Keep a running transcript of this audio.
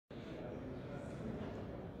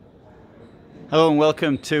Hello and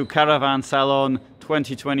welcome to Caravan Salon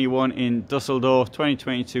 2021 in Dusseldorf,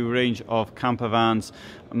 2022 range of campervans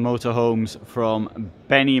and motorhomes from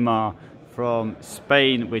Benimar from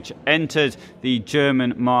Spain, which entered the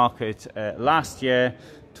German market last year,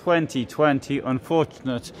 2020.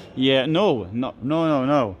 Unfortunate year, not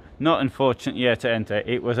unfortunate year to enter.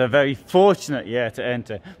 It was a very fortunate year to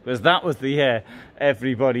enter, because that was the year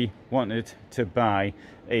everybody wanted to buy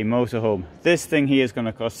a motorhome. This thing here is going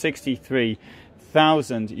to cost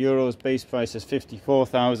 63,000 euros. Base price is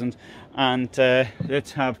 54,000. And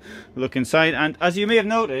let's have a look inside. And as you may have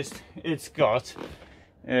noticed, it's got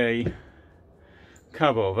a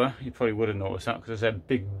cab over. You probably would have noticed that because there's a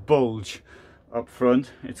big bulge up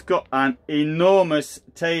front. It's got an enormous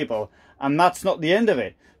table, and that's not the end of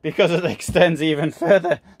it, because it extends even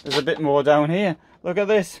further. There's a bit more down here. Look at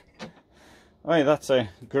this. Right, that's a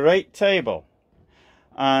great table.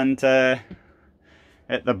 And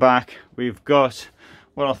at the back we've got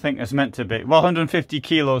what I think is meant to be, well, 150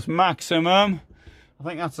 kilos maximum. I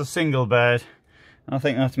think that's a single bed, and I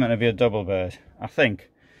think that's meant to be a double bed. I think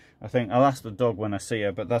I'll ask the dog when I see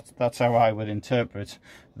her, but that's how I would interpret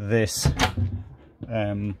this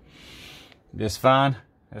this van.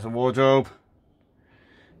 There's a wardrobe,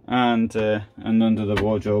 and under the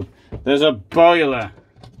wardrobe there's a boiler.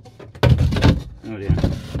 Oh dear,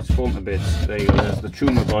 it's fallen to bits. There you go, there's the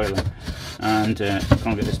Truma boiler. And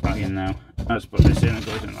can't get this back in now. Let's put this in, it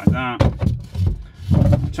goes in like that.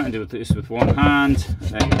 I'm trying to do this with one hand.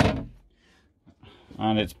 There you go.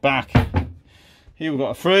 And it's back. Here we've got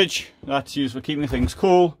a fridge, that's used for keeping things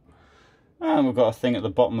cool. And we've got a thing at the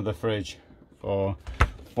bottom of the fridge for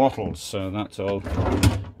bottles. So that's all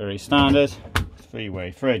very standard.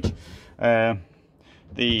 Three-way fridge.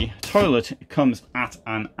 The toilet comes at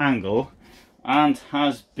an angle and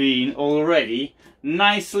has been already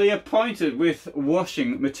nicely appointed with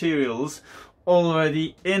washing materials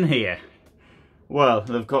already in here. Well,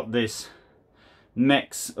 they've got this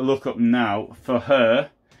next look up now for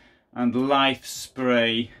her, and life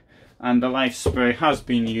spray, and the life spray has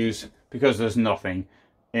been used because there's nothing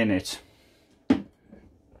in it.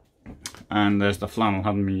 And there's the flannel,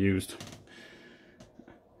 haven't been used.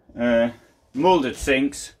 Moulded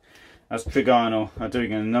sinks, as Trigano are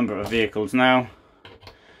doing in a number of vehicles now.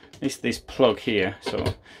 This plug here, so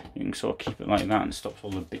you can sort of keep it like that and stops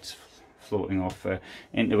all the bits floating off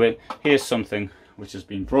into it. Here's something which has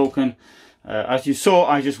been broken. As you saw,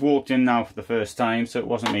 I just walked in now for the first time, so it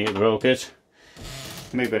wasn't me who broke it.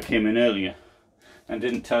 Maybe I came in earlier and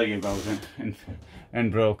didn't tell you about it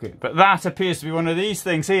and broke it. But that appears to be one of these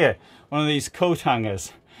things here, one of these coat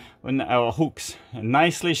hangers, or hooks,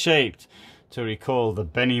 nicely shaped to recall the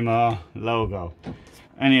Benimar logo.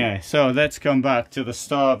 Anyway, so let's come back to the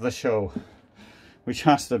star of the show, which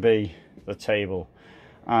has to be the table.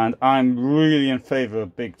 And I'm really in favour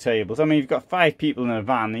of big tables. I mean, you've got 5 people in a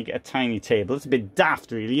van and you get a tiny table. It's a bit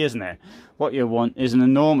daft, really, isn't it? What you want is an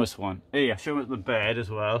enormous one. Here, show it the bed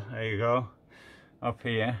as well. There you go. Up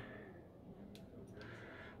here.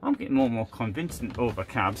 I'm getting more and more convinced over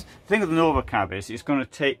cabs. The thing with an overcab is it's going to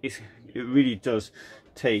take, it really does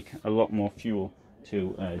take a lot more fuel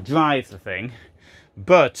to drive the thing.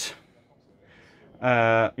 But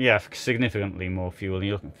yeah, significantly more fuel.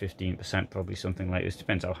 You're looking at 15%, probably, something like this.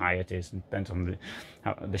 Depends how high it is, and depends on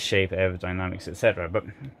the shape, aerodynamics, etc. But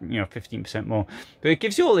you know, 15% more. But it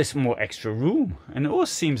gives you all this more extra room, and it always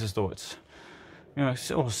seems as though it's, you know,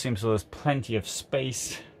 it always seems as though there's plenty of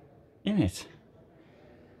space in it.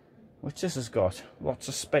 Which this has got lots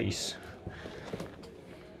of space.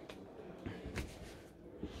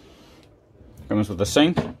 Comes with a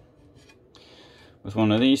sink, with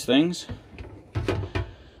one of these things.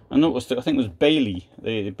 I noticed that, I think it was Bailey,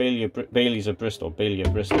 Bailey's of Bristol, Bailey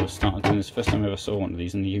of Bristol started doing this. First time I ever saw one of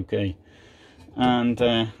these in the UK. And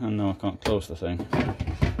oh no, I can't close the thing.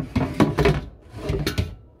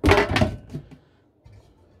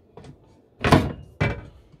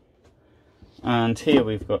 And here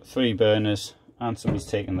we've got 3 burners, and somebody's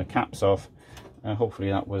taken the caps off. Hopefully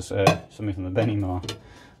that was something from the Benimar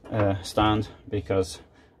stand, because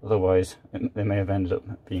otherwise they may have ended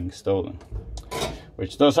up being stolen,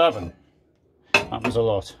 which does happen. Happens a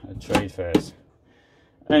lot at trade fairs.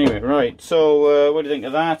 Anyway, right, so what do you think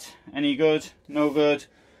of that? Any good? No good?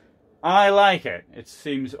 I like it. It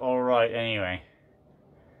seems alright anyway.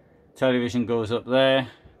 Television goes up there,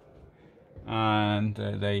 and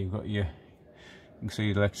there you've got your, you can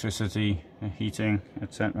see electricity, heating,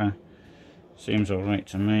 etc. Seems alright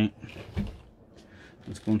to me.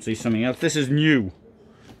 Let's go and see something else. This is new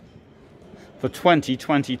for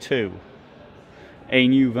 2022. A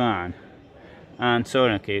new van. And so,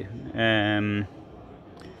 okay,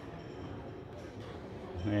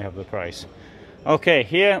 there you have the price. Okay,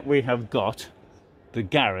 here we have got the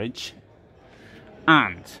garage,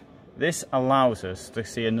 and this allows us to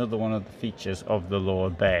see another one of the features of the lower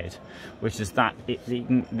bed, which is that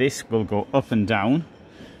this will go up and down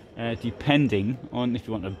depending on if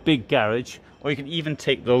you want a big garage, or you can even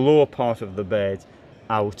take the lower part of the bed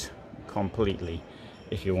out completely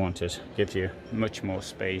if you want it. Gives you much more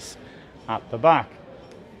space at the back.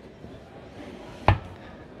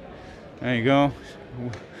 There you go,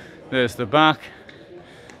 there's the back.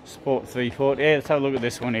 Sport 340. Let's have a look at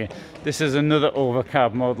this one here. This is another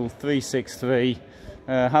overcab model 363.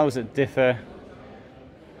 How does it differ?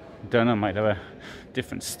 Don't know, might have a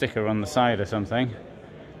different sticker on the side or something.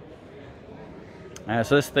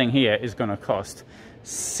 So this thing here is going to cost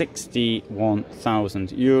 61,000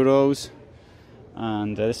 euros,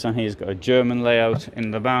 and this one here has got a German layout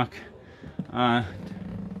in the back.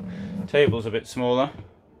 Table's a bit smaller,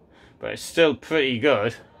 but it's still pretty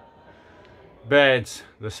good. Bed's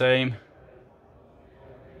the same.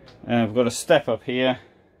 I've got a step up here,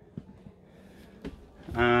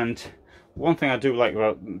 and one thing I do like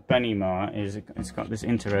about Benimar is it's got this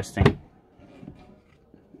interesting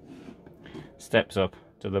steps up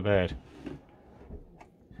to the bed,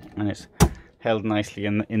 and it's held nicely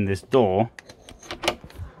in this door,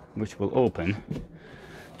 which will open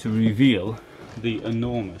to reveal the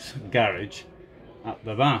enormous garage at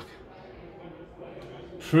the back.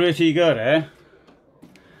 Pretty good, eh?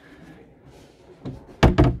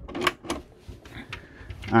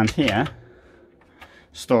 And here,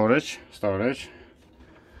 storage, and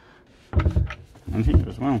here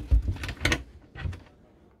as well.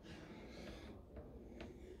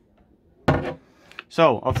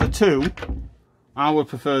 So, of the two, I would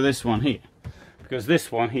prefer this one here, because this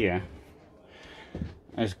one here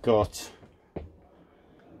has got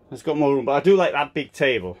more room. But I do like that big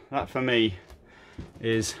table. That for me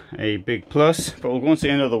is a big plus. But we'll go and see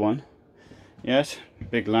another one. Yes,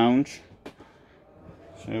 big lounge.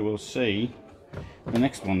 So we'll see the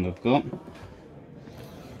next one they've got,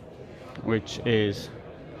 which is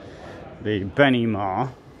the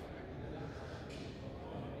Benimar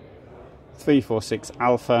 346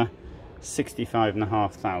 Alpha,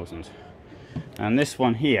 65,500. And this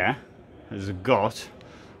one here has got,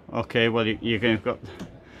 okay, well you've got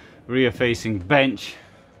rear facing bench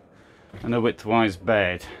and a widthwise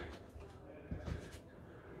bed.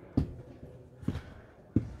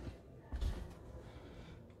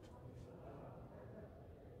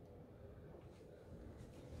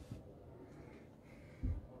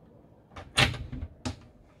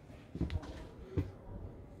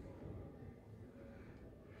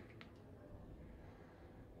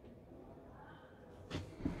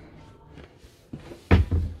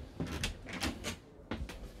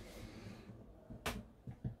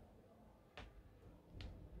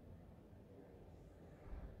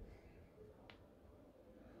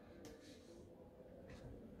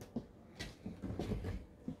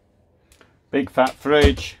 Big fat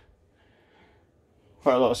fridge,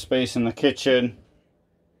 quite a lot of space in the kitchen.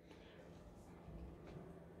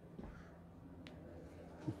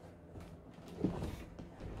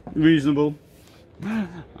 Reasonable,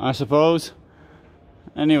 I suppose.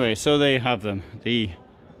 Anyway, so there you have them, the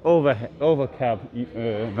overcab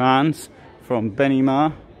vans from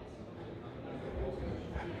Benimar.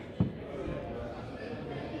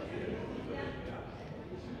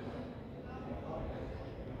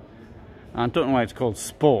 I don't know why it's called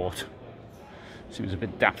Sport. Seems a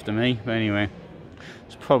bit daft to me, but anyway,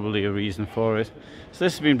 there's probably a reason for it. So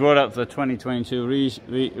this has been brought out for the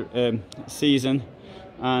 2022 season,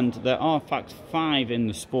 and there are in fact 5 in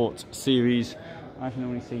the Sport series. I can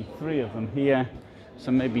only see 3 of them here, so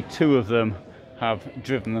maybe 2 of them have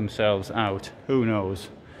driven themselves out. Who knows?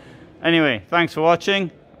 Anyway, thanks for watching,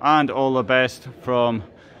 and all the best from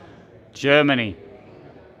Germany.